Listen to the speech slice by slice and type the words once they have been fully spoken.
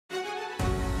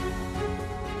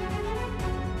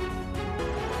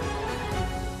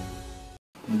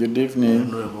Good evening.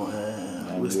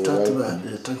 Honorable. We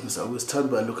start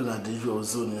by looking at the issue of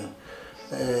zoning.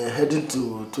 Heading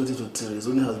to 2023,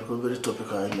 zoning has become very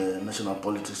topical in national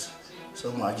politics.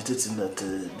 Some are agitating that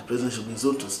the president should be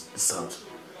zoned to the south.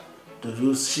 Do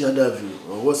you share that view,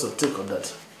 or what's your take on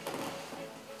that?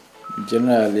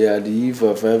 Generally, at the eve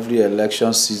of every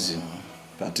election season,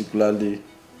 particularly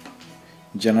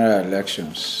general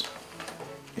elections,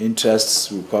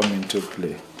 interests will come into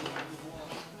play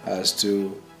as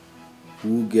to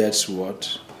who gets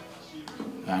what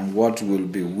and what will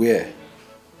be where.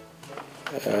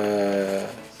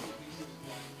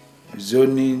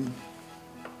 Zoning,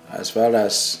 as far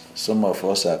as some of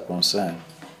us are concerned,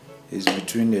 is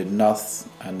between a north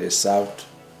and a south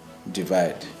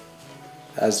divide.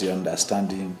 That's the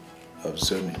understanding of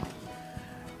zoning.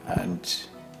 And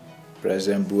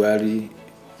President Buhari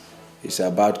is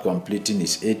about completing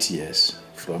his 8 years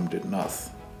from the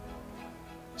north.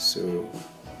 So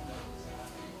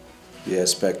the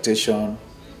expectation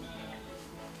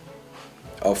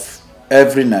of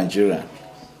every Nigerian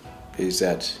is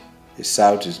that the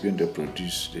south is going to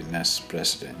produce the next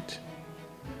president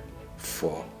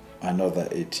for another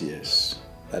 8 years.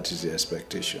 That is the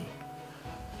expectation.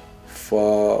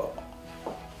 For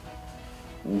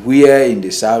where in the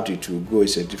south it will go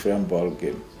is a different ball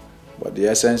game. But the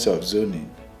essence of zoning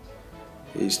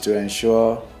is to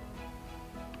ensure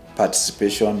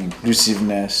participation,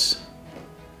 inclusiveness,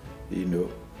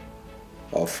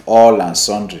 of all and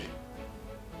sundry,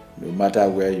 no matter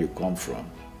where you come from,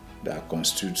 that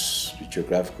constitutes the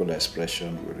geographical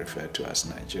expression we refer to as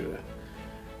Nigeria.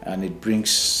 And it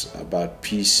brings about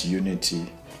peace, unity,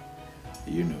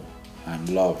 and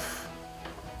love.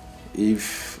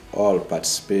 If all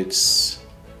participates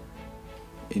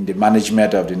in the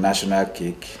management of the national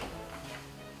cake,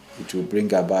 it will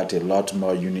bring about a lot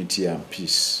more unity and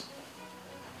peace.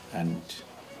 And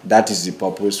that is the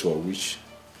purpose for which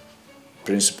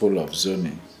principle of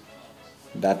zoning,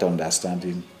 that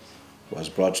understanding was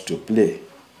brought to play,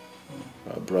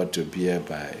 or brought to bear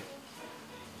by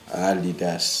our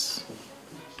leaders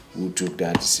who took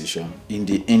that decision in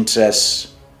the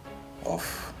interest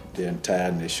of the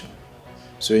entire nation.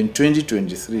 So in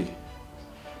 2023,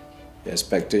 the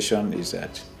expectation is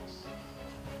that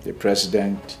the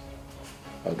President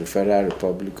of the Federal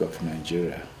Republic of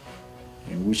Nigeria,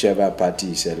 in whichever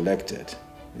party is elected,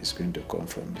 is going to come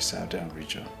from the southern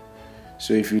region.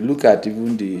 So if you look at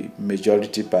even the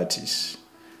majority parties,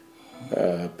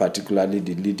 particularly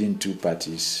the leading two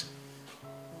parties,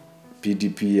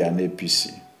 PDP and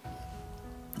APC,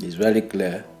 it's very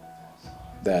clear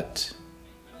that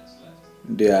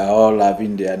they are all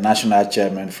having their national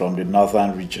chairman from the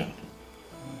northern region.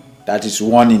 That is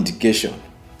one indication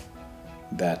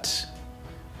that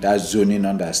that zoning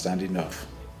understanding of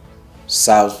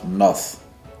south-north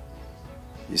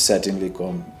is certainly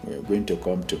going to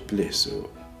come to play. So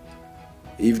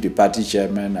if the party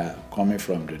chairmen are coming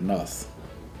from the north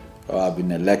or have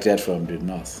been elected from the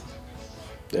north,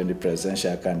 then the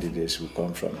presidential candidates will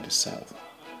come from the south.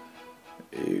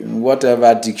 In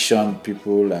whatever diction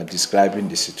people are describing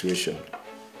the situation,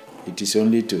 it is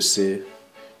only to say,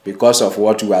 because of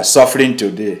what we are suffering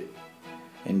today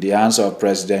in the hands of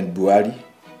President Buhari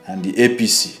and the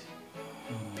APC,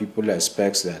 people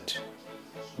expect that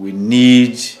we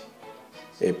need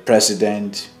a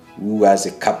president who has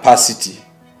the capacity,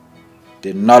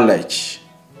 the knowledge,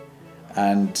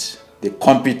 and the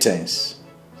competence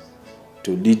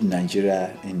to lead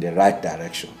Nigeria in the right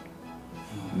direction.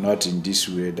 Not in this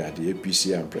way that the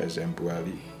APC and President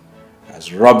Buhari has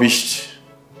rubbished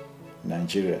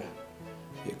Nigeria,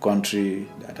 a country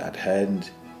that had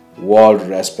earned world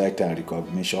respect and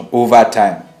recognition over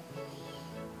time,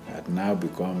 had now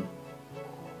become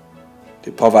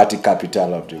the poverty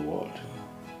capital of the world.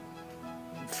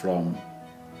 From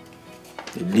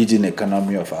the leading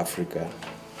economy of Africa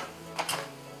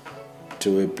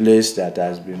to a place that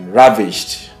has been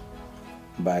ravaged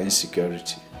by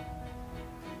insecurity.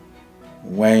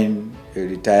 When a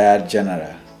retired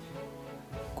general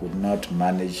could not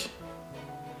manage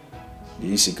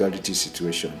the insecurity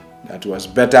situation that was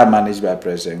better managed by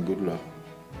President Goodluck,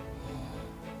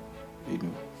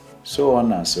 so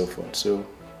on and so forth. So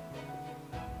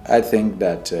I think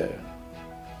that the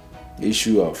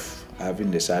issue of having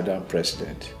the southern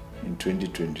president in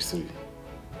 2023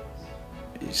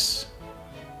 is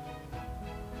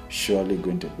surely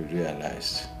going to be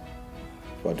realized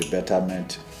for the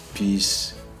betterment,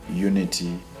 peace,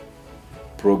 unity,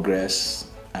 progress,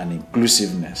 and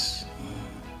inclusiveness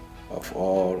of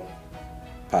all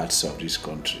parts of this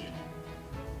country,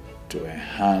 to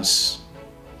enhance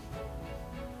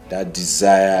that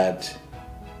desired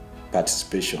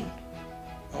participation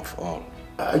of all.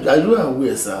 Are you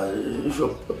aware, sir, if your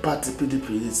party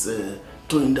PDP is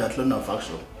doing that line of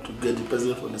action to get the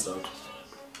president from the south?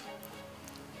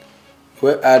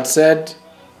 Well, I'd said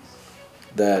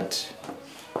that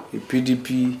the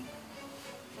PDP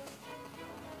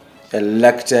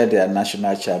elected their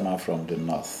national chairman from the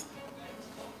north.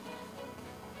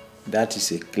 That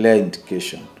is a clear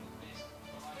indication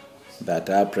that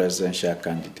our presidential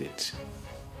candidate,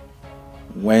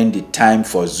 when the time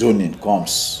for zoning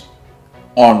comes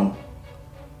on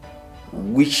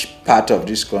which part of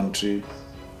this country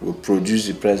will produce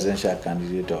the presidential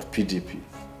candidate of PDP,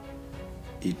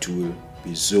 it will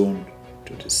be zoned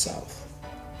to the south,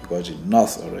 because the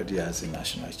north already has a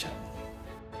national chairman.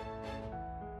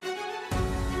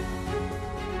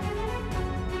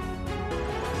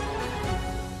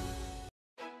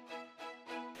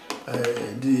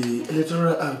 The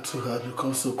Electoral Act has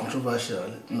become so controversial.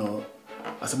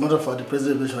 As a matter of fact, the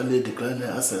president eventually declined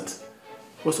the assent.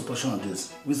 What's the position on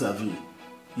this, vis-a-vis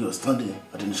your standing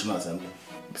at the National Assembly?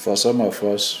 For some of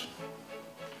us,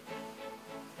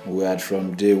 we had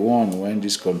from day one, when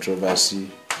this controversy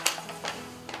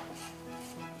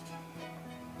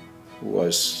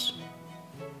was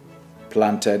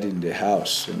planted in the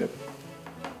House,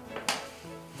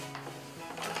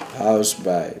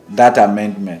 by that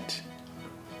amendment,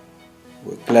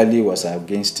 we clearly was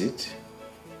against it.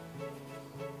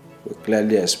 We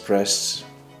clearly expressed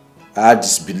our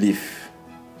disbelief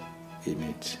in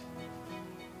it.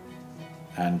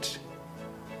 And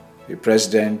the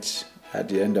president, at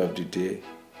the end of the day,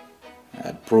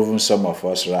 had proven some of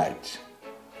us right.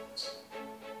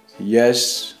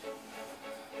 Yes,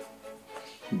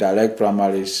 direct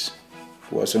primaries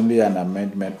was only an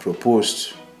amendment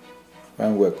proposed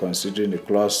when we were considering the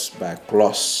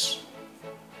clause-by-clause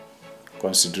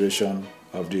consideration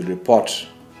of the report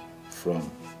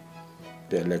from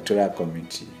the Electoral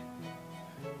Committee,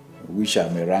 which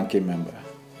I'm a ranking member.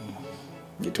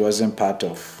 It wasn't part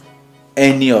of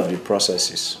any of the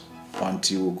processes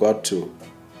until we got to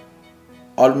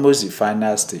almost the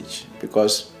final stage,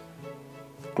 because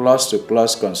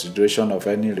clause-to-clause consideration of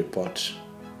any report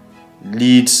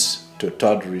leads to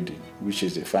third reading, which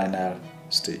is the final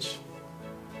stage.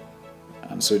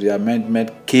 And so the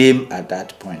amendment came at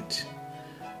that point.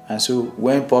 And so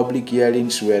when public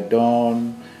hearings were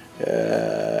done,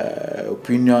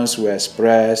 opinions were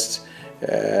expressed,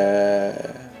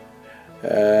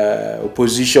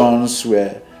 oppositions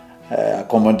were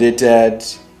accommodated,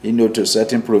 to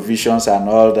certain provisions and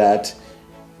all that,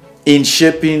 in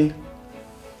shaping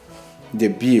the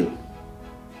bill,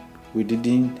 we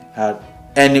didn't have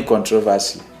any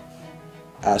controversy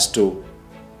as to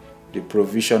the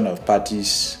provision of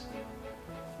parties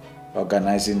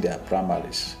organizing their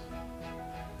primaries.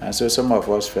 And so some of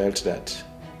us felt that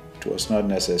it was not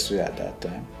necessary at that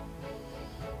time.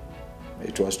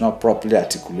 It was not properly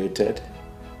articulated,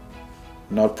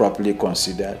 not properly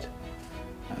considered,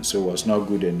 and so was not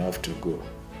good enough to go.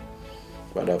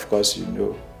 But of course,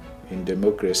 in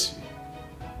democracy,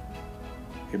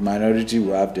 a minority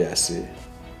will have their say,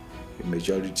 a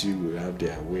majority will have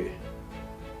their way.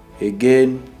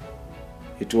 Again,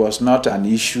 it was not an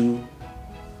issue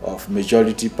of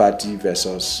majority party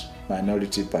versus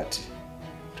minority party.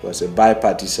 It was a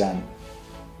bipartisan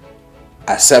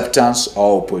acceptance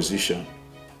or opposition.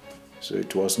 So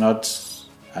it was not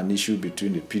an issue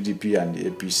between the PDP and the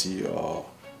APC or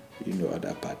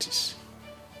other parties.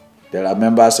 There are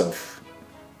members of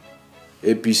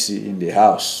APC in the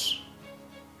House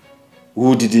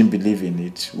who didn't believe in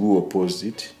it, who opposed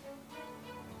it.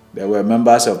 There were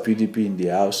members of PDP in the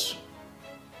House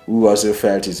who also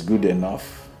felt it's good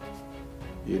enough,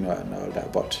 and all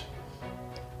that. But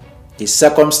the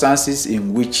circumstances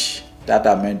in which that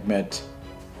amendment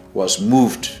was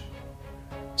moved,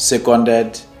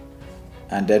 seconded,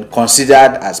 and then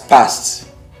considered as passed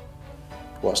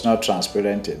was not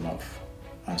transparent enough.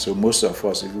 And so most of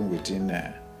us, even within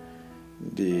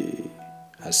the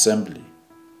assembly,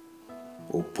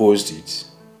 opposed it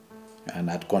and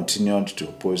had continued to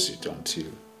oppose it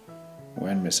until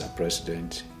when Mr.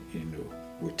 President,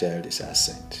 withheld his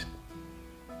assent.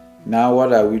 Now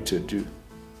what are we to do?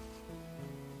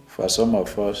 For some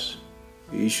of us,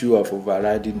 the issue of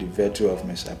overriding the veto of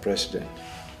Mr. President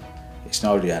is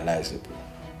not realizable.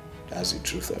 That's the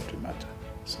truth of the matter.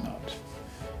 It's not.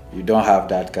 You don't have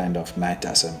that kind of night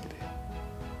assembly.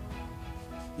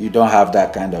 You don't have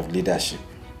that kind of leadership.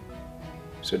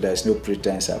 So there's no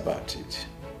pretense about it.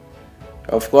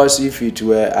 Of course, if it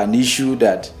were an issue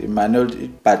that the minority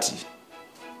party,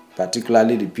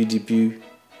 particularly the PDP,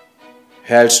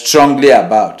 held strongly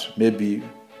about, maybe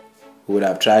we we would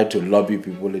have tried to lobby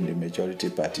people in the majority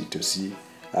party to see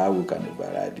how we can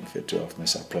override the veto of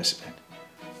Mr. President.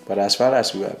 But as far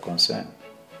as we are concerned,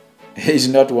 it's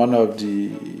not one of the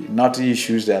knotty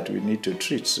issues that we need to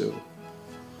treat. So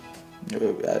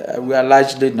we are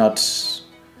largely not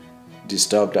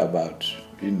disturbed about,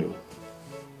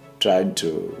 trying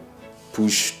to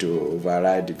push to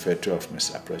override the veto of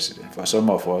Mr. President. For some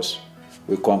of us,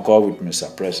 we concur with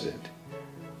Mr. President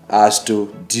as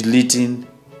to deleting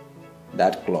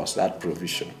that clause, that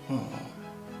provision.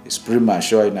 It's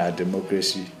premature in our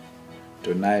democracy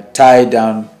to now tie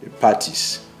down the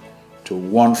parties to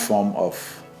one form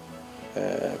of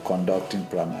conducting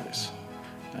primaries.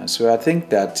 And so I think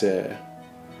that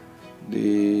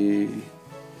the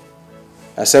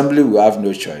Assembly will have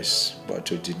no choice but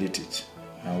to delete it.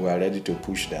 And we are ready to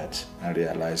push that and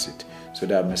realize it, so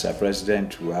that Mr.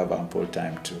 President will have ample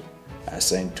time to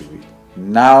assent to it.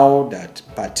 Now that,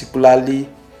 particularly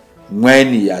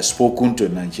when he has spoken to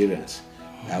Nigerians,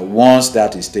 that once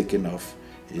that is taken off,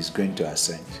 he's going to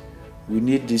assent. We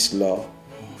need this law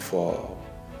for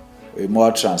a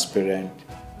more transparent,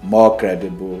 more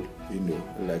credible,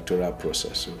 electoral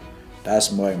process. So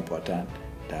that's more important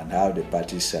than how the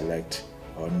parties select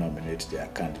or nominate their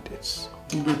candidates.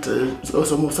 But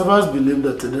some observers believe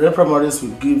that the primaries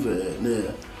will give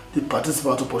the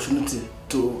participants opportunity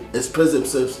to express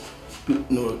themselves,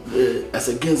 as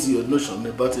against your notion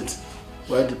about it,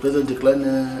 while the president declined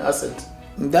assent.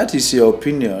 That is your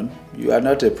opinion. You are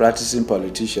not a practicing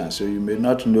politician, so you may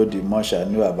not know the much I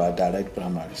know about direct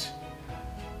primaries.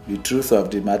 The truth of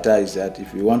the matter is that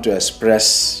if you want to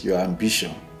express your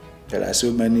ambition, there are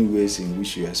so many ways in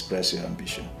which you express your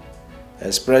ambition.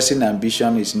 Expressing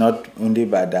ambition is not only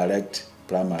by direct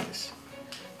primaries.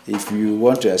 If you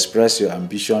want to express your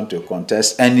ambition to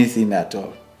contest anything at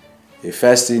all, the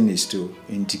first thing is to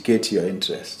indicate your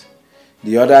interest.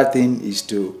 The other thing is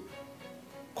to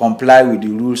comply with the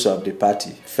rules of the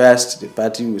party. First, the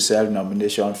party will sell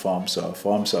nomination forms or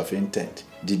forms of intent.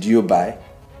 Did you buy?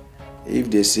 If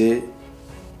they say,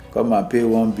 come and pay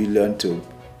 1 billion to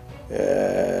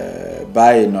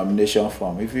buy a nomination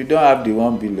form, if you don't have the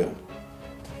 1 billion,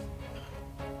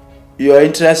 your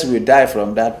interest will die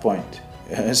from that point.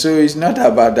 So it's not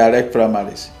about direct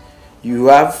primaries. You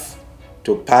have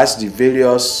to pass the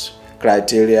various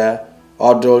criteria,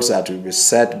 hurdles that will be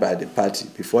set by the party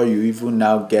before you even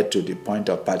now get to the point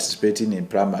of participating in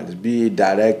primaries, be it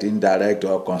direct, indirect,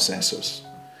 or consensus.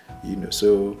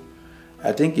 So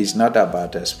I think it's not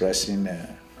about expressing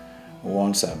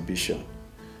one's ambition.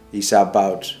 It's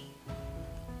about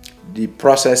the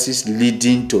processes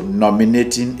leading to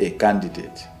nominating a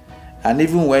candidate. And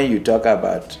even when you talk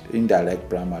about indirect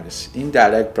primaries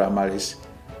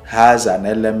has an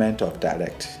element of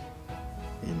direct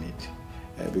in it.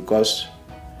 Because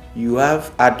you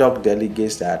have ad hoc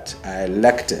delegates that are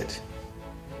elected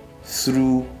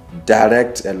through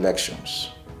direct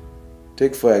elections.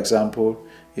 Take, for example,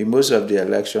 in most of the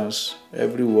elections,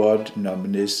 every ward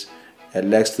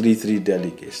elects 3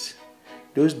 delegates.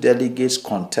 Those delegates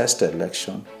contest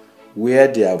election where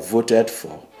they are voted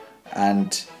for,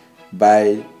 and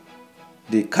by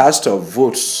the cast of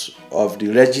votes of the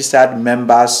registered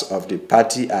members of the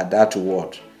party at that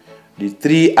ward, the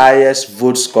 3 highest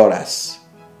vote scorers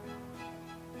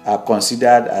are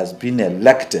considered as being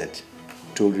elected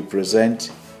to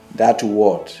represent that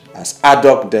ward as ad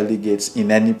hoc delegates in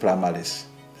any primaries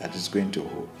that is going to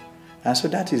hold. And so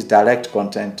that is direct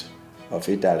content of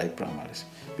indirect primaries.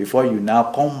 Before you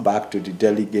now come back to the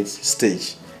delegates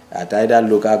stage at either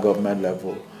local government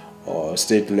level or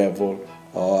state level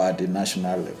or at the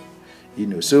national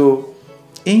level. So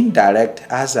indirect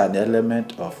has an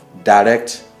element of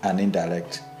direct and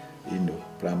indirect,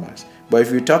 primaries. But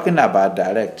if you're talking about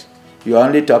direct, you're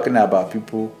only talking about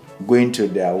people going to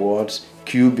their wards,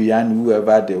 queue behind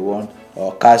whoever they want,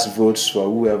 or cast votes for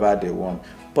whoever they want.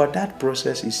 But that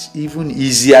process is even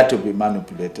easier to be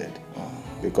manipulated,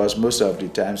 because most of the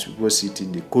times people sit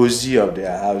in the cozy of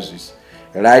their houses,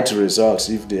 write results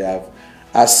if they have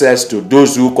access to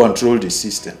those who control the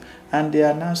system, and they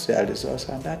announce their results,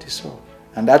 and that is all.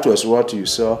 And that was what you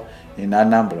saw in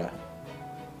Anambra,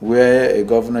 where a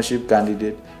governorship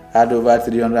candidate had over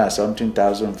 300 and something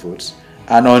thousand votes,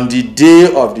 and on the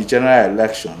day of the general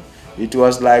election, it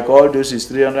was like all those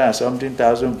 300 and something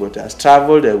thousand voters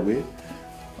traveled away,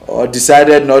 or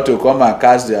decided not to come and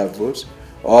cast their votes,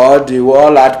 or they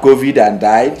all had COVID and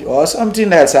died, or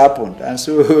something else happened, and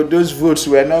so those votes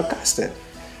were not casted.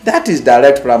 That is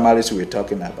direct primaries we're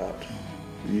talking about.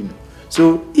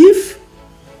 So if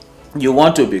you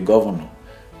want to be governor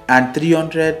and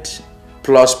 300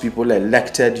 plus people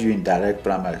elected you in direct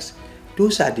primaries,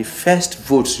 those are the first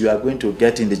votes you are going to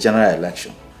get in the general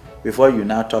election before you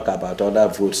now talk about other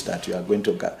votes that you are going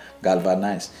to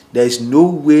galvanize. There is no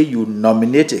way you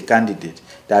nominate a candidate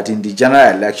that in the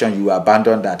general election you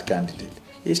abandon that candidate.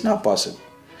 It's not possible.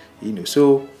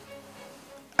 So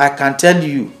I can tell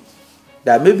you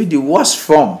that maybe the worst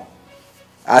form,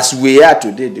 as we are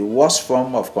today, the worst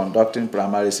form of conducting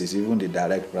primaries is even the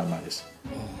direct primaries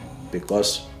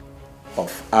because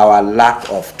of our lack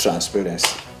of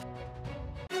transparency.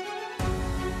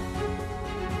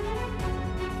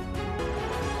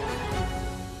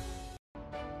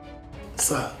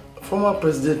 Sir, former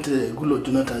President Goodluck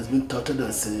Jonathan has been touted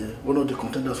as one of the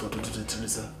contenders for 2023,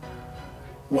 sir.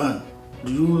 One,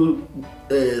 do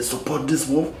you support this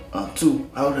move? And two,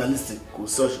 how realistic could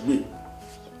such be?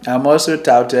 I'm also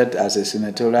touted as a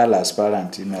senatorial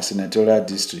aspirant in a senatorial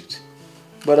district,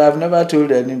 but I've never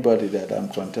told anybody that I'm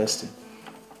contesting.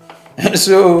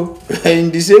 So, in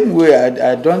the same way,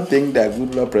 I don't think that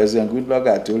President Goodluck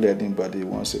had told anybody he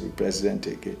wants to be president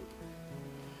again.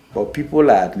 But people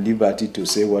are at liberty to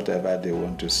say whatever they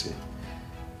want to say.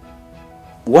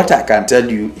 What I can tell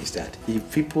you is that if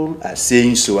people are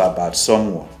saying so about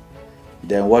someone,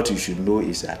 then what you should know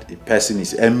is that the person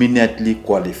is eminently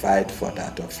qualified for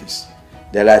that office.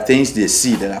 There are things they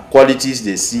see, there are qualities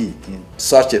they see in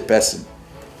such a person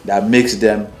that makes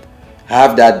them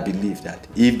have that belief that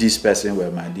if this person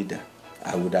were my leader,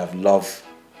 I would have loved,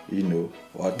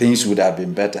 or things would have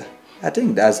been better. I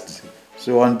think that's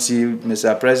so. Until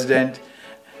Mr. President,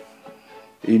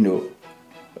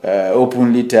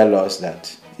 openly tell us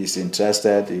that he's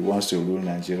interested, he wants to rule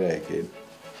Nigeria again,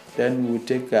 then we'll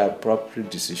take a proper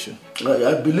decision.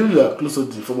 I believe you are close to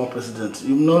the former president.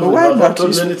 You've not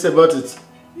told me anything about it.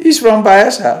 He's from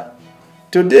Bayelsa.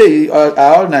 Today, are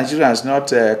all Nigerians not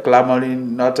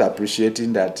clamoring, not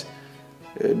appreciating that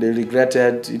they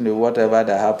regretted, whatever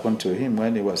that happened to him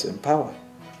when he was in power?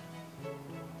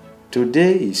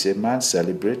 Today is a man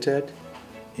celebrated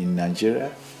in Nigeria,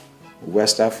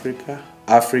 West Africa,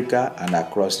 Africa, and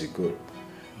across the globe.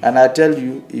 And I tell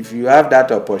you, if you have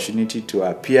that opportunity to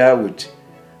appear with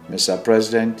Mr.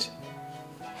 President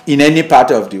in any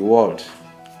part of the world,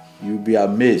 you'll be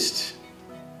amazed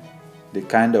the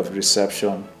kind of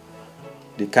reception,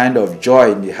 the kind of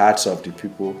joy in the hearts of the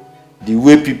people, the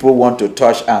way people want to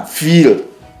touch and feel,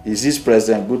 is this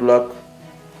President Goodluck?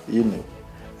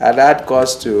 And that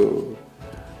caused to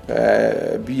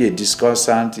be a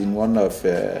disconcertant in one of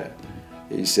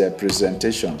his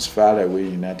presentations far away in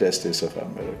the United States of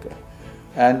America.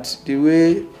 And the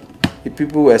way the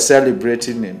people were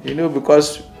celebrating him,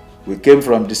 because we came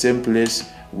from the same place,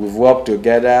 we've worked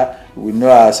together, we know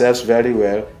ourselves very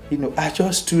well. I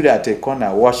just stood at a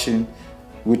corner watching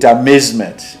with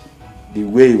amazement the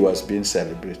way he was being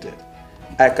celebrated.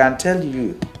 I can tell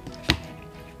you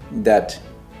that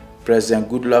President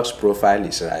Goodluck's profile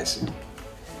is rising.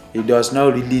 He does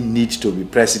not really need to be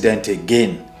president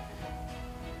again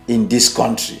in this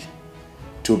country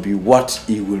to be what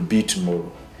he will be tomorrow.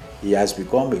 He has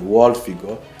become a world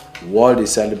figure. The world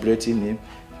is celebrating him.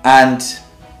 And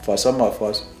for some of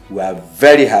us, we are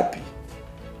very happy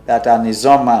that an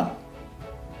Ijaws man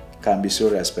can be so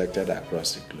respected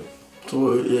across the globe.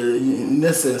 So, in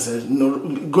essence,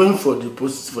 going for the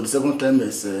post for the second time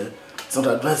is not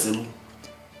advisable.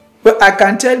 Well, I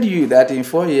can tell you that in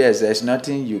 4 years, there's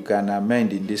nothing you can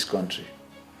amend in this country.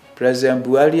 President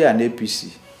Buhari and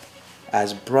APC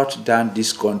has brought down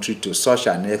this country to such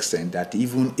an extent that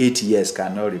even 8 years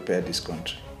cannot repair this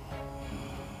country.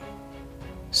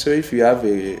 So if you have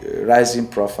a rising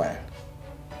profile,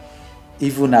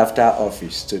 even after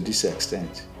office to this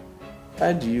extent,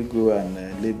 why do you go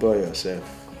and labor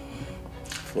yourself?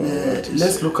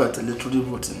 Let's look at electoral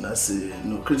voting as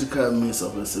a critical means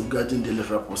of safeguarding the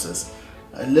electoral process.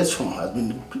 Election has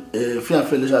been free and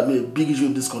fair election has been a big issue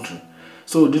in this country.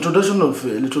 So the introduction of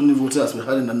electronic voting, as we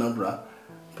had in Anambra,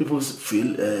 people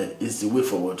feel is the way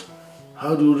forward.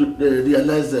 How do you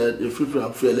realize that a free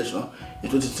and fair election in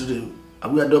 2023? Are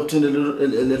we adopting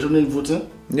electronic voting?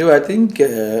 No, I think,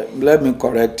 let me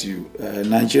correct you.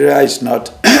 Nigeria is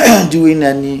not doing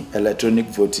any electronic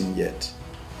voting yet.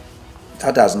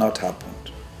 That has not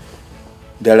happened.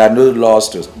 There are no laws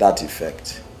to that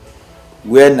effect.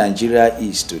 Where Nigeria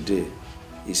is today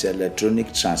is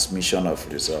electronic transmission of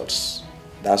results.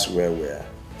 That's where we are.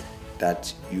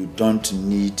 That you don't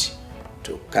need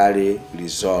to carry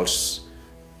results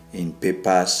in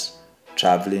papers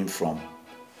traveling from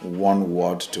one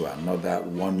ward to another,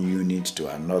 one unit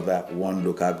to another, one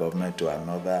local government to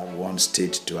another, one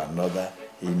state to another,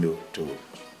 to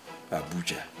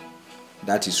Abuja.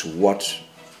 That is what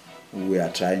we are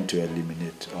trying to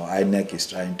eliminate, or INEC is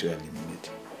trying to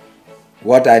eliminate.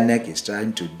 what INEC is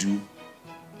trying to do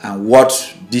and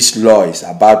what this law is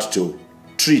about to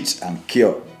treat and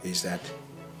cure is that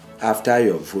after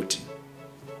your voting,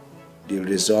 the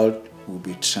result will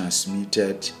be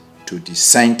transmitted to the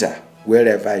center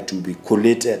wherever it will be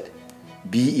collated,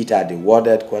 be it at the ward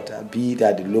headquarters, be it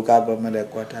at the local government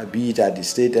headquarters, be it at the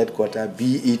state headquarters,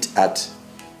 be it at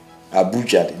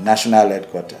Abuja, the national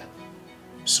headquarters.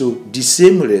 So the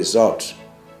same result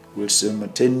will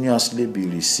simultaneously be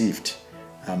received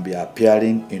and be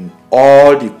appearing in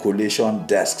all the collation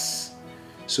desks.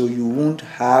 So you won't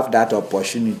have that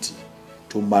opportunity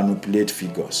to manipulate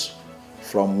figures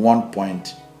from one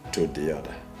point to the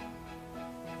other.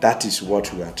 That is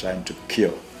what we are trying to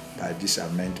cure by this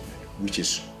amendment, which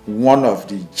is one of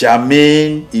the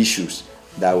germane issues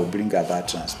that will bring about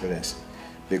transparency.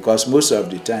 Because most of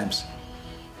the times,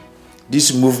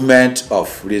 this movement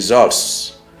of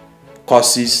results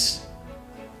causes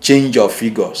change of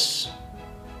figures.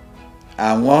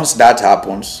 And once that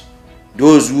happens,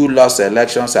 those who lost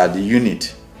elections at the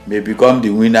unit may become the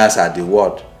winners at the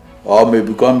ward, or may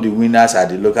become the winners at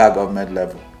the local government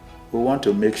level. We want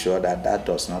to make sure that that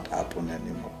does not happen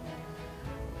anymore.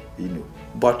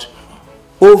 But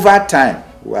over time,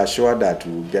 we are sure that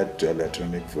we will get to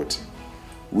electronic voting,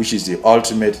 which is the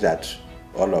ultimate that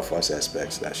all of us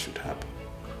expect that should happen.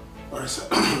 All right, sir.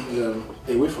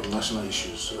 Away from national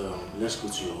issues, let's go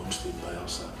to your home state,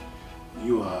 Bayelsa.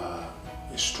 You are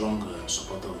a strong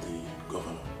supporter of the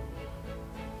governor.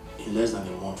 In less than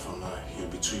a month from now, he'll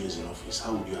be 2 years in office.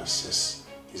 How would you assess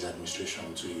his administration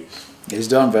in 2 years? He's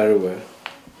done very well.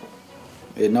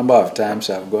 A number of times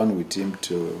I've gone with him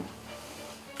to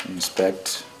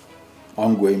inspect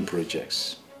ongoing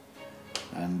projects,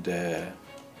 and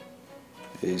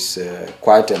it's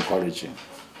quite encouraging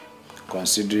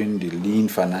considering the lean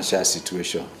financial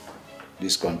situation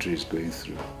this country is going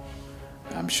through.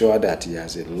 I'm sure that he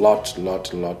has a lot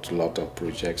of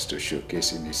projects to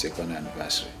showcase in his second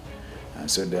anniversary.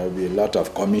 And so there will be a lot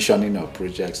of commissioning of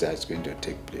projects that's going to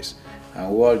take place.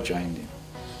 And we'll all join him.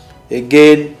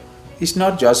 Again, it's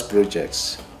not just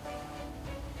projects.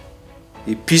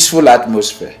 A peaceful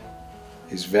atmosphere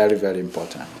is very, very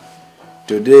important.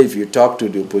 Today, if you talk to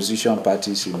the opposition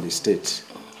parties in the state,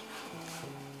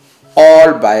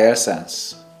 all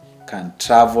Bayelsans can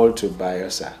travel to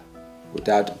Bayelsa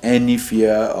without any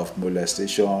fear of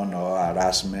molestation or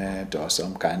harassment or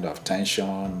some kind of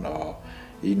tension or,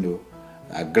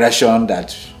 aggression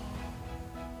that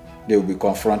they will be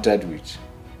confronted with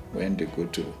when they go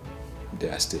to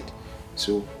their state.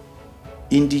 So,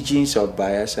 indigenes of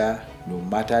Bayelsa, no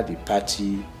matter the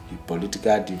party, the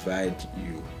political divide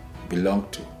you belong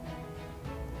to,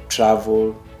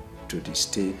 travel to the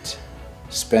state,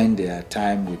 spend their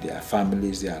time with their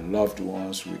families, their loved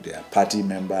ones, with their party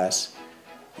members,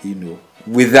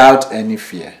 without any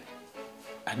fear.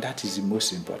 And that is the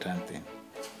most important thing.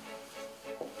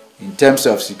 In terms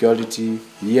of security,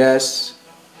 yes,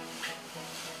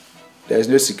 there is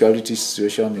no security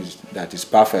situation that is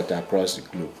perfect across the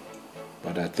globe.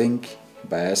 But I think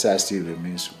Bayelsa still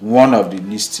remains one of the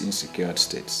least insecure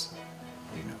states.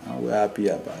 And we're happy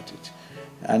about it.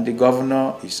 And the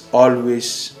governor is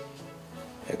always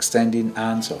extending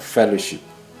hands of fellowship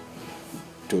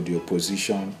to the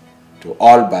opposition, to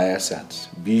all Bayelsans,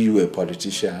 be you a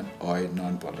politician or a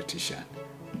non-politician.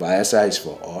 Bayelsa is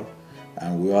for all,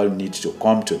 and we all need to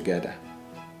come together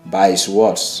by his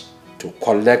words to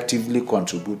collectively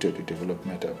contribute to the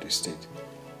development of the state.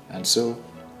 And so,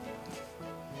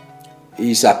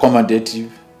 he is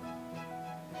accommodative,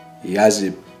 he has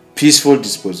a peaceful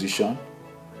disposition,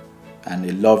 and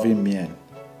a loving mien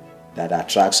that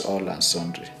attracts all and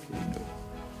sundry,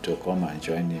 to come and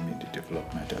join him in the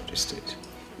development of the state.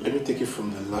 Let me take it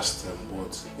from the last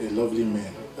words. A lovely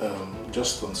man.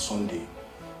 Just on Sunday,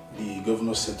 the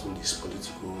governor settled his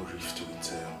political rift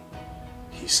with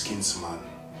his kinsman,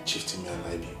 Chief Timi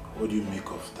Alaibi. What do you make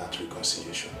of that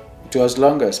reconciliation? It was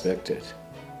long expected.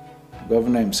 The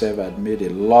governor himself had made a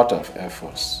lot of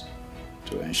efforts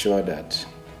to ensure that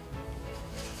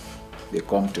they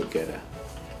come together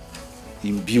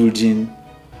in building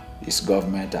his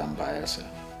government and Bayelsa.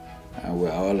 And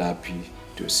we're all happy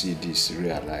to see this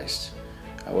realized.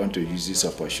 I want to use this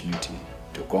opportunity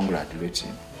to congratulate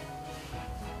him.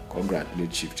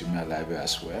 Congratulate Chief Timi Alaibi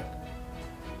as well.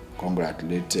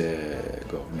 Congratulate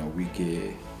Governor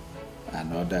Wike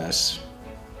and others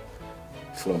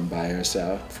from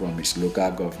Bayelsa, from his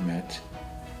local government.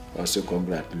 Also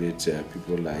congratulate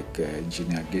people like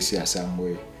Engineer Gesi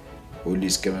Asamwe,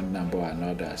 Olis Kemenambo and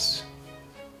others,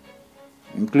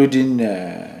 including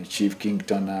Chief King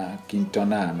Tona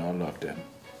and all of them,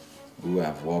 who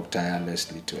have worked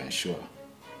tirelessly to ensure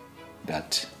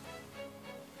that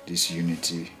this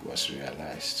unity was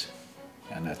realized.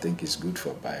 And I think it's good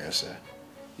for Bayelsa,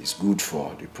 it's good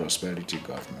for the prosperity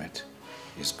government,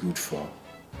 it's good for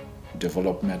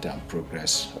development and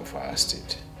progress of our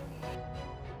state.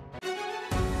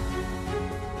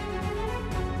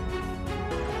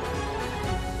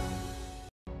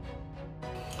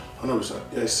 Honorable sir,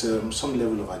 there is some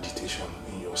level of agitation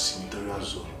in your senatorial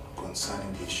zone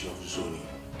concerning the issue of zoning.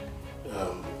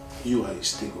 You are a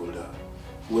stakeholder.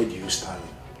 Where do you stand?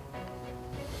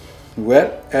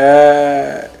 Well,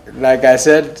 like I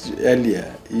said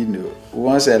earlier,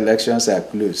 once elections are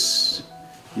close,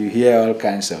 you hear all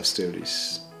kinds of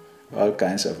stories, all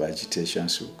kinds of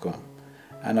agitations will come.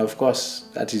 And of course,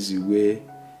 that is the way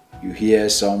you hear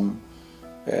some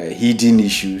hidden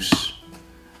issues.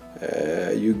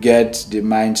 You get the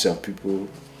minds of people,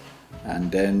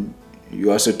 and then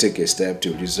you also take a step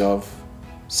to resolve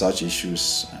such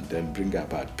issues and then bring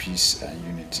about peace and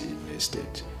unity in the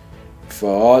state.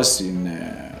 For us in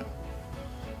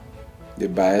the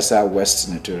Bayelsa West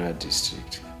Senatorial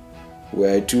District,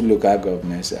 where 2 local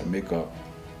governments that make up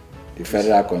the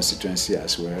federal constituency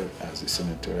as well as the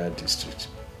senatorial district.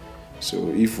 So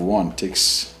if one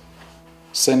takes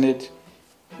Senate,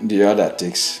 the other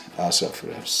takes House of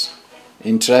Reps.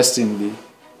 Interestingly,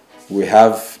 we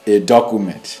have a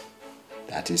document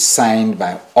that is signed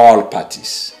by all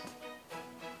parties.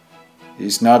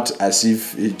 It's not as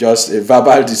if it's just a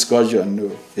verbal discussion,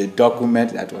 no. A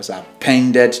document that was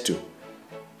appended to,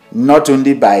 not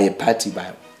only by a party,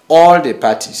 by all the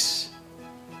parties.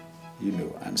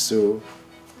 And so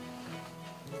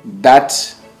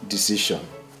that decision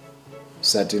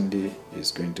certainly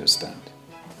is going to stand.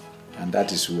 And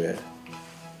that is where,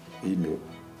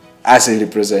 as a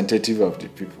representative of the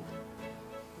people,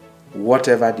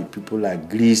 whatever the people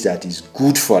agrees that is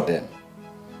good for them,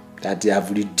 that they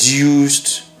have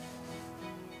reduced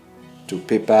to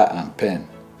paper and pen,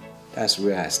 that's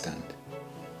where I stand.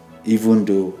 Even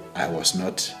though I was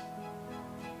not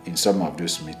in some of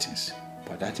those meetings,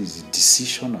 but that is the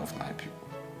decision of my people.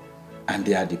 And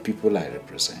they are the people I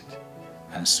represent.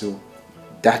 And so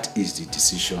that is the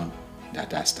decision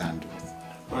that I stand with.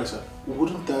 All right, sir.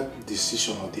 Wouldn't that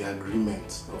decision or the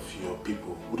agreement of your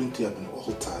people, wouldn't it have been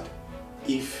altered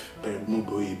if Ekeremor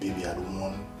Agbedi had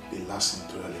won the last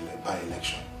senatorial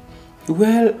by-election?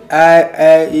 Well,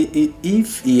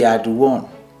 if he had won,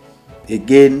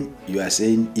 again, you are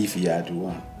saying if he had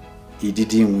won, he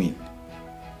didn't win.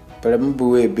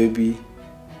 Ekeremor Agbedi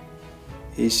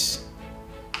is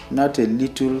not a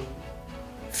little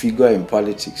figure in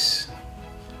politics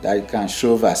that you can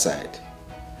shove aside.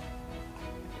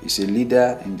 He's a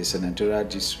leader in the senatorial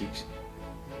district.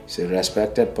 He's a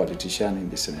respected politician in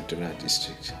the senatorial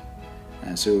district.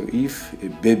 And so if a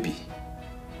baby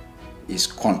is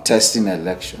contesting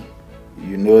election,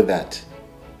 you know that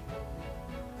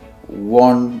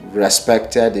one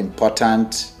respected,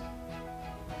 important,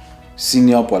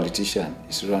 senior politician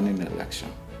is running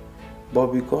election. But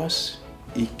because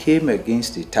he came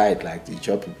against the tide, like the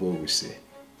Ijaws people will say,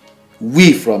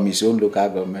 we from his own local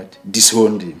government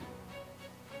disowned him.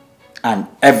 And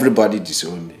everybody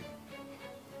disowned him.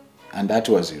 And that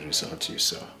was the result you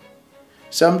saw.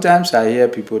 Sometimes I hear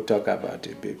people talk about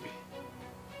a baby.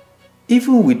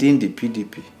 Even within the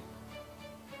PDP,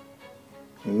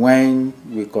 when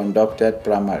we conducted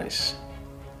primaries,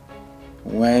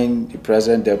 when the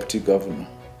present deputy governor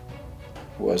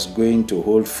was going to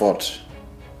hold forth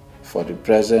for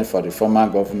the former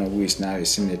governor who is now a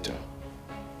senator,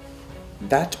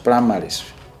 that primaries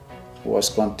was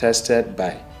contested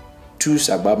by 2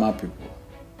 Sagbama people,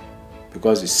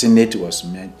 because the Senate was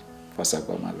meant for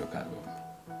Sagbama local government,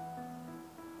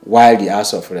 while the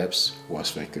House of Reps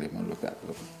was for Ekeremor local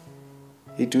government.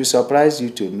 It will surprise you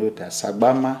to know that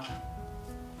Sagbama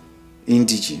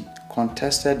indigene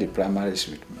contested the primaries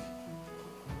with me.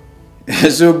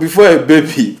 So before a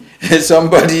baby,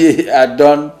 somebody had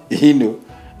done,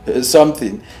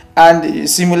 something and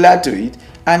similar to it,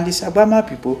 and the Sagbama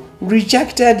people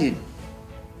rejected him.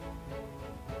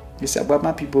 The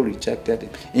Sagbama people rejected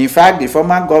him. In fact, the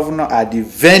former governor at the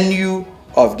venue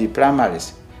of the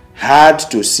primaries had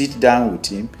to sit down with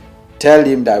him, tell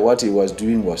him that what he was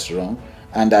doing was wrong,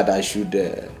 and that I should,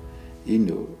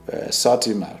 sort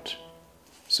him out,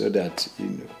 so that,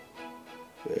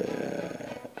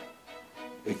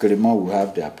 Ekeremor will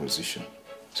have their position.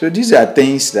 So these are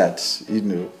things that,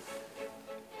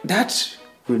 that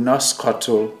will not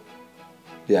scuttle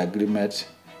the agreement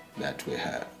that we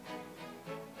have.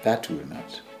 That will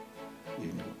not,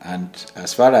 And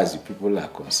as far as the people are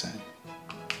concerned,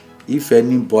 if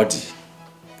anybody,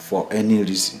 for any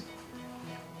reason,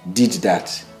 did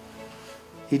that,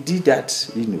 He did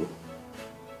that,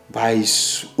 by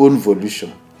his own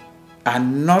volition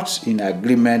and not in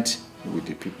agreement with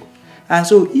the people. And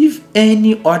so if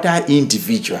any other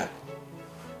individual,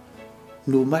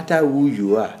 no matter who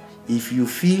you are, if you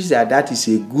feel that that is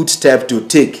a good step to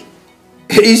take,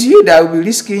 it's you that will be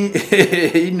risking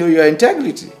your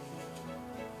integrity.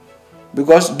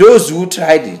 Because those who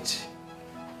tried it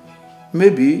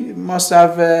maybe must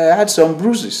have had some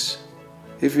bruises.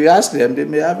 If you ask them, they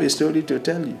may have a story to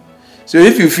tell you. So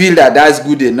if you feel that that's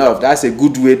good enough, that's a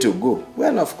good way to go,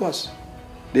 well, of course.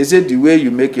 They say the way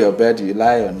you make your bed, you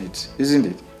lie on it, isn't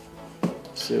it?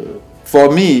 So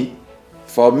for me,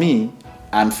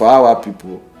 and for our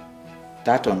people,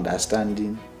 that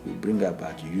understanding will bring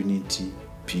about unity,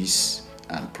 peace,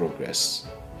 and progress.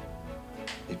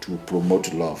 It will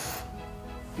promote love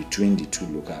between the two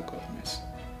local governments.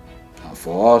 And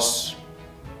for us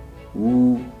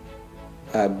who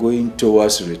are going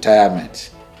towards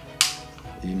retirement,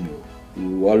 we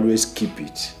will always keep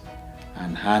it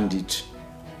and hand it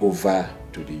over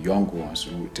to the young ones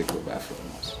who will take over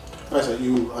from us. Right, sir,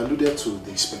 you alluded to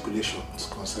the speculations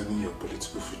concerning your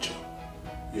political future.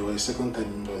 You are a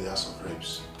second-time member of the House of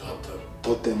Reps.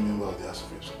 Third-time member of the House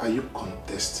of Reps. Are you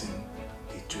contesting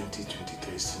the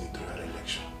 2023 senatorial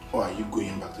election? Or are you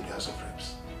going back to the House of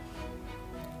Reps?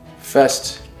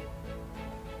 First,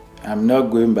 I'm not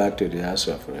going back to the House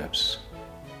of Reps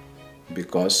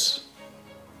because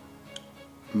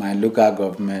my local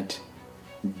government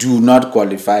do not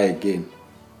qualify again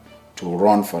to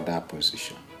run for that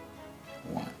position.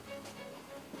 1.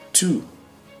 2,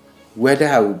 whether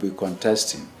I will be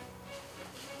contesting,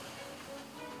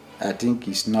 I think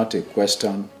it's not a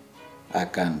question I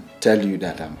can tell you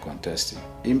that I'm contesting.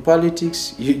 In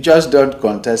politics, you just don't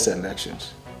contest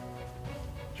elections.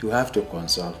 You have to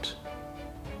consult.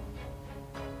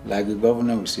 Like the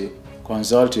governor will say,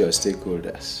 consult your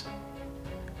stakeholders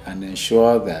and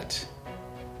ensure that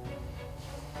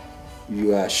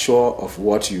you are sure of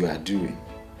what you are doing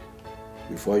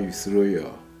before you throw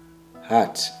your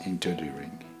hat into the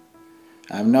ring.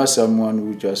 I'm not someone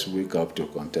who just wake up to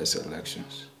contest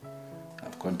elections.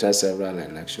 I've contested several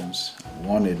elections,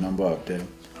 won a number of them,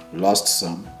 lost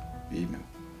some,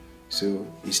 So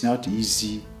it's not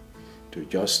easy to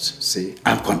just say,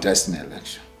 I'm contesting an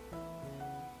election.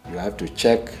 You have to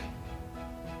check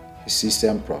the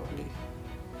system properly,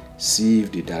 see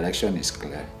if the direction is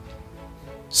clear.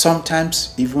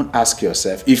 Sometimes even ask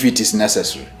yourself if it is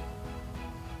necessary.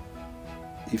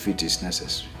 If it is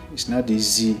necessary. It's not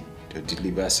easy to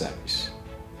deliver service.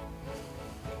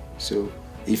 So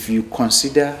if you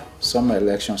consider some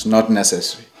elections not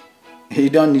necessary, you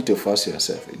don't need to force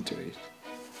yourself into it.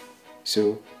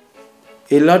 So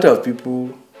a lot of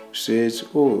people say,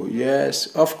 oh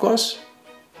yes, of course,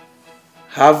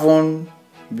 haven't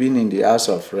been in the House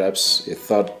of Reps a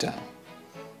third term.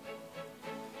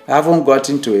 I haven't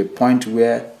gotten to a point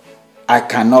where I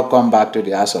cannot come back to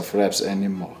the House of Reps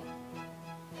anymore.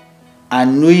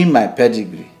 And knowing my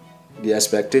pedigree, the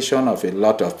expectation of a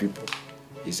lot of people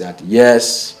is that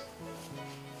yes,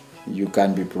 you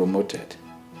can be promoted.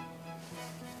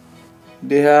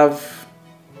 They have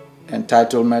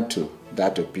entitlement to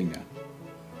that opinion.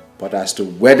 But as to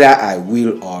whether I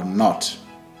will or not,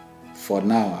 for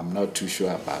now, I'm not too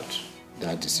sure about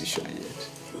that decision yet.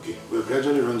 Okay, we're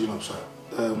gradually rounding up, sir.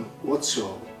 What's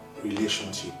your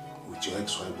relationship with your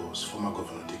ex-wife boss, former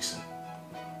Governor Dixon?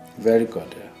 Very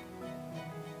cordial.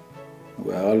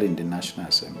 We are all in the National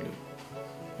Assembly.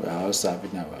 We are all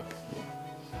serving our people.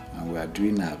 And we are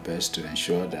doing our best to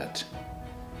ensure that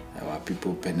our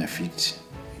people benefit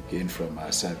again from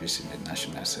our service in the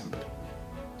National Assembly.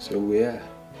 So we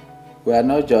are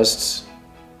not just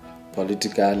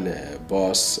political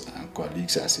boss and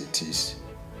colleagues as it is.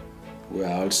 We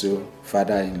are also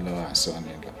father-in-law and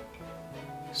son-in-law.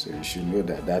 So you should know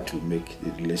that that will make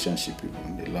the relationship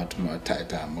even a lot more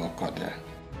tighter and more cordial.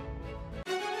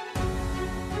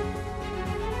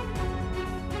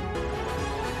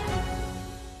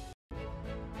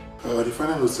 The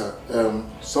final note, sir.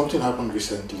 Something happened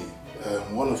recently.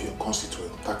 One of your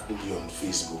constituents tackled you on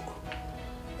Facebook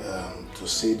to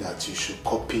say that you should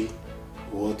copy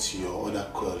what your other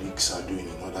colleagues are doing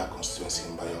in other constituencies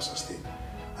in Bayelsa State.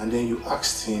 And then you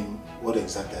asked him what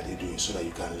exactly are they doing so that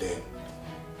you can learn.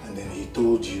 And then he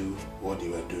told you what they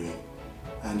were doing.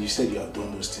 And you said you have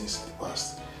done those things in the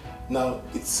past. Now,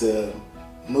 it's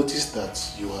noticed that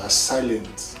you are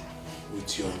silent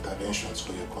with your interventions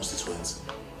for your constituents.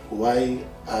 Why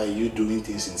are you doing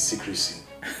things in secrecy?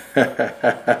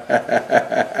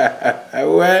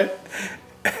 Well,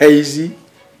 easy.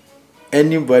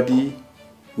 Anybody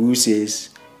who says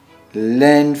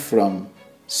learn from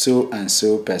so and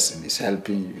so person is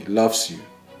helping you, he loves you,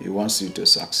 he wants you to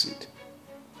succeed.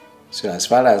 So as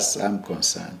far as I'm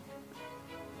concerned,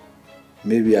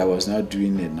 maybe I was not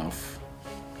doing enough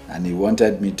and he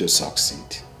wanted me to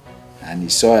succeed. And he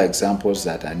saw examples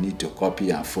that I need to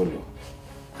copy and follow.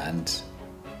 And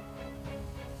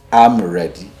I'm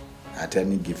ready at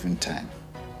any given time,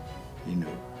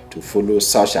 to follow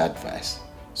such advice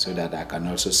so that I can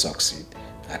also succeed.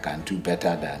 I can do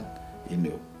better than,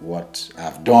 what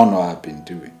I've done or I've been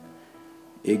doing.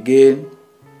 Again,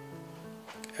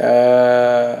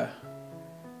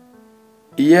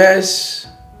 yes,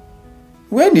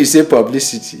 when you say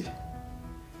publicity,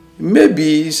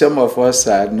 maybe some of us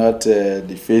are not the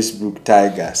Facebook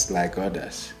tigers like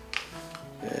others.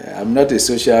 I'm not a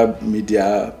social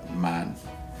media man,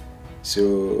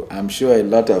 so I'm sure a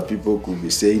lot of people could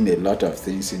be saying a lot of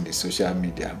things in the social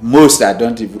media. Most I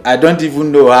don't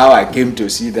even know how I came to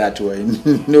see that one.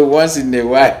 Once in a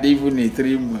while, even in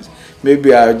 3 months,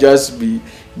 maybe I'll just be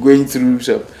going through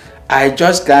some. I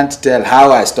just can't tell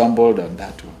how I stumbled on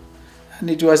that one. And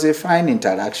it was a fine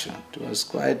interaction. It was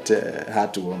quite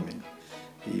heartwarming,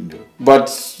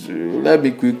 But let me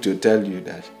quick to tell you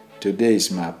that today is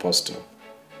my apostle.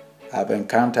 I've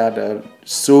encountered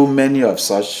so many of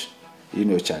such,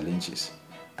 challenges.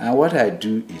 And what I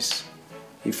do is,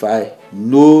 if I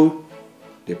know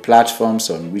the platforms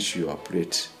on which you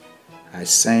operate, I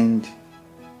send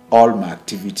all my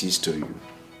activities to you.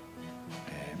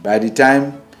 By the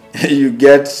time you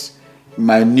get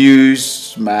my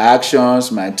news, my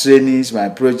actions, my trainings, my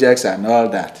projects, and all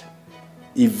that,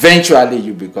 eventually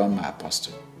you become my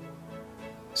apostle.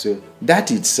 So that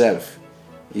itself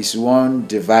is one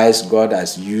device God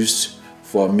has used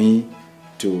for me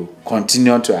to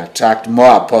continue to attract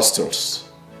more apostles,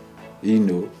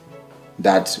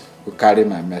 that will carry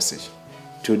my message.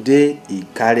 Today, he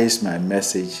carries my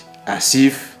message as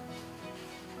if,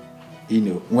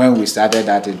 when we started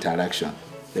that interaction,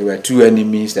 there were 2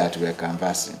 enemies that were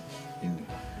conversing.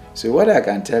 So what I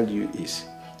can tell you is,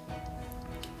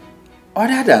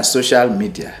 other than social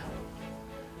media,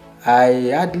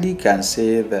 I hardly can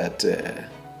say that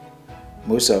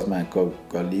most of my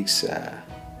colleagues are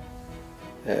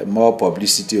more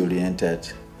publicity-oriented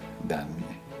than me.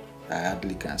 I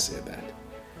hardly can say that.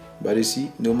 But you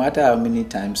see, no matter how many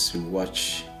times you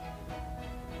watch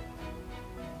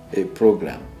a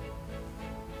program,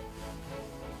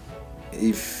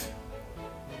 if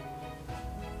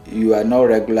you are not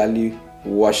regularly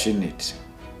watching it,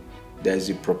 there's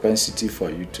a propensity for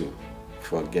you to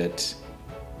forget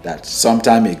that some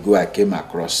time ago I came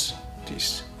across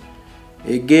this.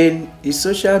 Again, the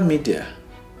social media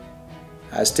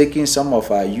has taken some of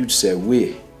our youths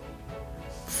away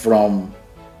from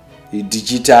the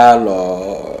digital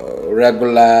or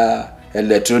regular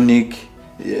electronic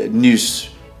news.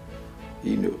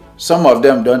 Some of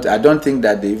them I don't think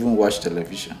that they even watch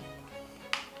television.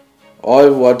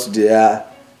 All what they are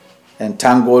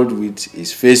entangled with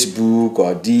is Facebook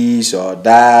or this or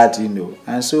that,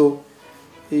 And so,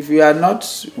 if you are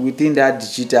not within that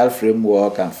digital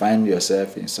framework and find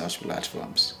yourself in such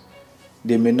platforms,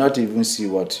 they may not even see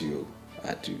what you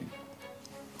are doing.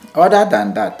 Other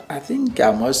than that, I think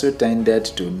I'm also tended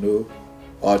to know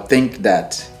or think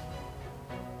that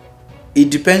it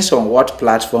depends on what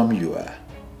platform you are.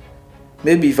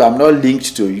 Maybe if I'm not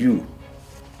linked to you,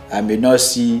 I may not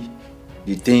see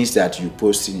the things that you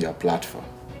post in your platform.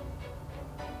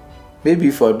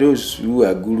 Maybe for those who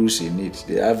are gurus in it,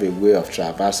 they have a way of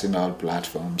traversing all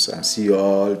platforms and see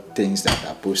all things that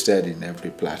are posted in every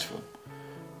platform.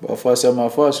 But for some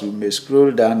of us, we may scroll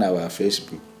down our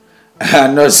Facebook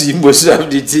and not see most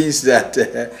of the things that,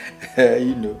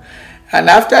 And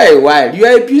after a while, you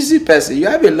are a busy person. You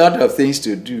have a lot of things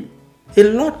to do. A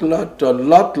lot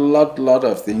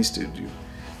of things to do.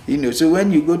 So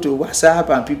when you go to WhatsApp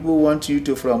and people want you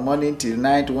to, from morning till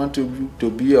night, want to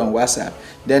be on WhatsApp,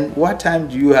 then what time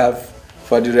do you have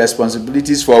for the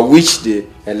responsibilities for which they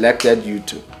elected you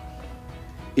to?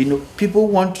 People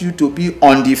want you to be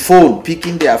on the phone,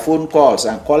 picking their phone calls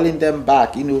and calling them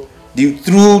back, through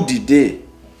the day.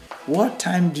 What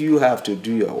time do you have to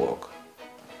do your work?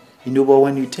 But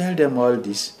when you tell them all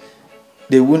this,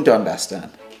 they won't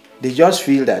understand. They just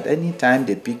feel that anytime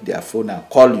they pick their phone and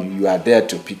call you, you are there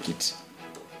to pick it.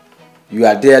 You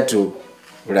are there to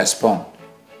respond.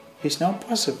 It's not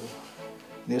possible.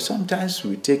 Sometimes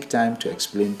we take time to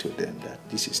explain to them that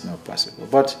this is not possible.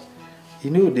 But, they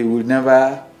will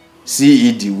never see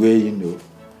it the way,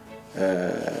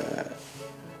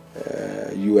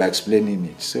 you are explaining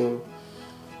it. So,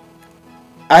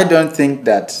 I don't think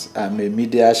that I'm a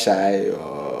media shy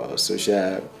or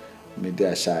social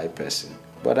media shy person.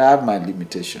 but I have my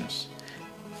limitations.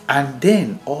 And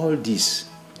then all this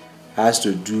has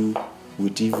to do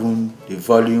with even the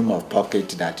volume of pocket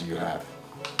that you have.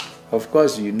 Of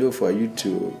course, you know, for you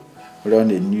to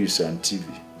run a news on TV,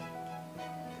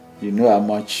 you know how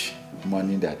much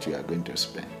money that you are going to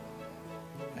spend.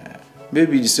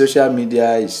 Maybe the social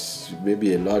media is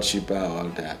maybe a lot cheaper, all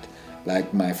that.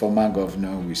 Like my former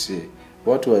governor will say,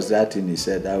 what was that thing he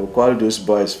said? I will call those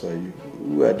boys for you.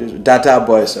 Who are those? Data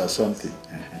boys or something.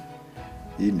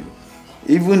 You know.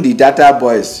 Even the data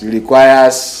boys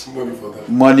requires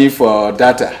money for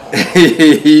data.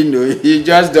 You know, you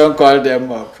just don't call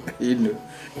them up. You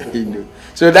know.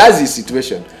 So that's the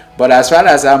situation. But as far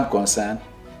as I'm concerned,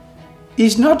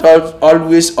 it's not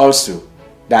always also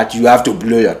that you have to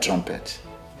blow your trumpet.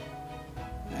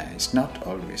 It's not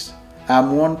always.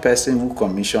 I'm one person who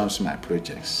commissions my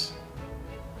projects.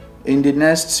 In the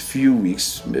next few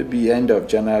weeks, maybe end of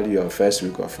January or first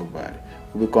week of February,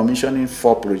 we'll be commissioning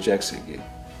 4 projects again.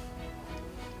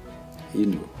 You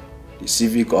know, the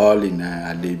civic hall in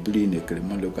Alebri in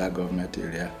Ekeremor local government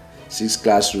area, 6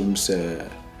 classrooms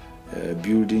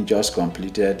building just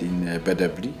completed in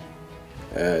Bedebri,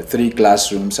 3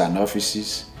 classrooms and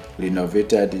offices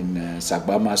renovated in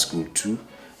Sagbama School 2,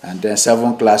 and then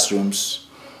 7 classrooms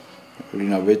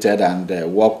renovated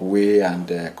and walkway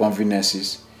and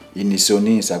conveniences in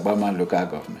Isoni in Sagbama local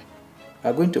government. We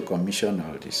are going to commission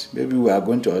all this. Maybe we are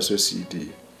going to also see the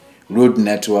road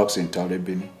networks in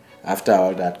Tolebini after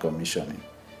all that commissioning.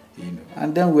 You know.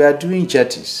 And then we are doing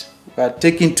jetties. We are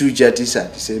taking 2 jetties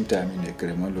at the same time in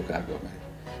Ekeremor local government.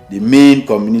 The main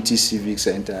community civic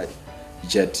center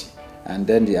jetty, and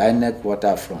then the INEC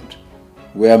waterfront,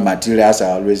 where materials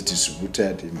are always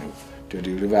distributed, you know, to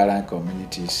the riverine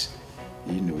communities,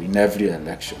 you know, in every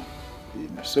election. You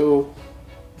know. So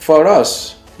for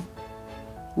us,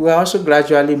 we are also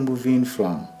gradually moving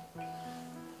from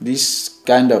this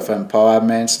kind of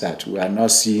empowerments that we are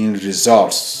not seeing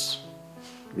results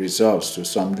to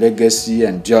some legacy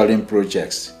enduring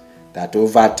projects that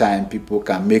over time people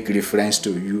can make reference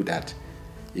to you that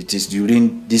it is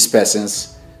during this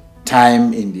person's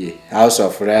time in the House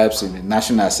of Reps, in the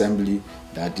National Assembly,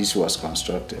 that this was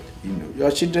constructed. You know,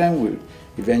 your children will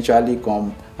eventually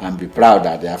come and be proud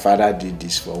that their father did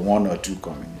this for 1 or 2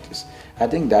 communities. I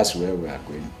think that's where we are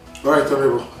going. All right,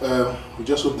 Honorable. We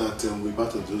just hope that we're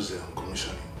part of those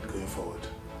commissioning going forward.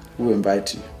 We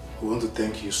invite you. We want to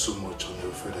thank you so much,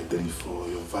 Honorable Frederick Yeitiemone, for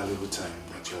your valuable time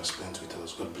that you have spent with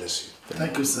us. God bless you.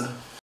 Thank you, sir.